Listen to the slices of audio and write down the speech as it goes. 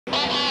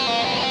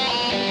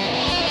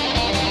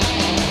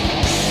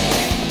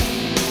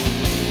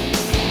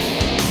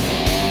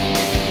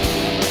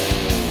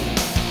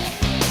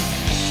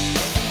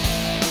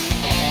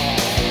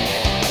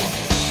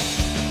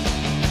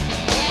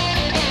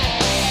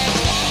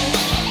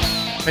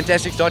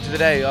Fantastic start to the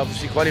day.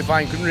 Obviously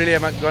qualifying couldn't really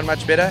have gone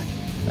much better.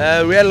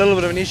 We had a little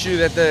bit of an issue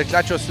that the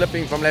clutch was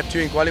slipping from lap 2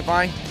 in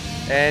qualifying,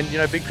 and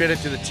big credit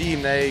to the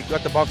team. They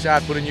got the box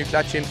out, put a new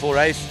clutch in for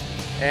race,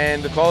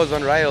 and the car was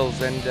on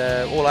rails, and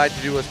all I had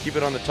to do was keep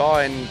it on the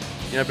tar and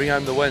bring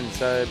home the win.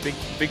 So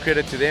big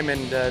credit to them,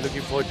 and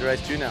looking forward to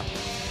race 2 now.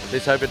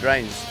 Let's hope it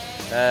rains.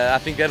 I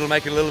think that'll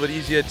make it a little bit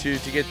easier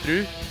to get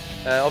through.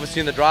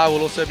 Obviously in the dry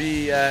will also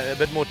be a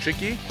bit more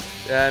tricky,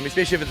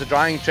 especially if it's a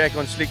drying track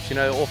on slicks.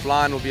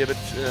 Offline will be a bit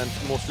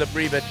more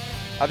slippery, but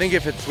I think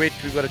if it's wet,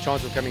 we've got a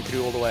chance of coming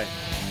through all the way.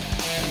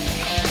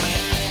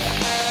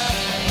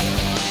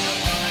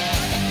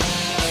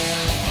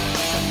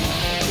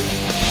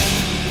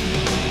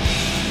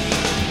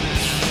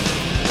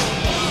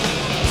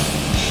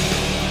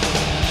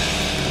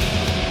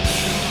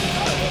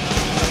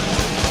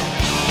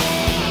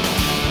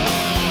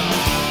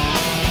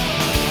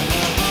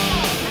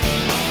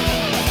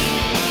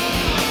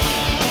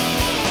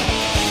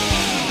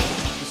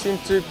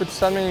 To put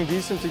something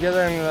decent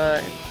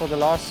together for the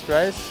last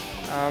race.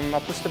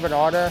 I pushed a bit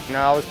harder.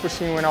 I was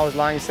pushing when I was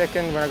lying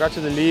second. When I got to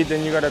the lead,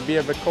 then you got to be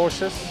a bit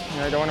cautious.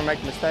 You don't want to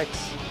make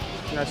mistakes.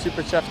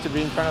 Super chuffed to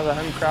be in front of the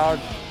home crowd.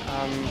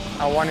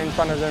 I won in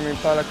front of them in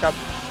Polar Cup,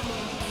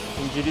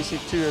 in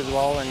GTC 2 as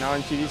well, and now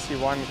in GTC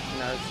 1.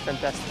 It's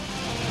fantastic.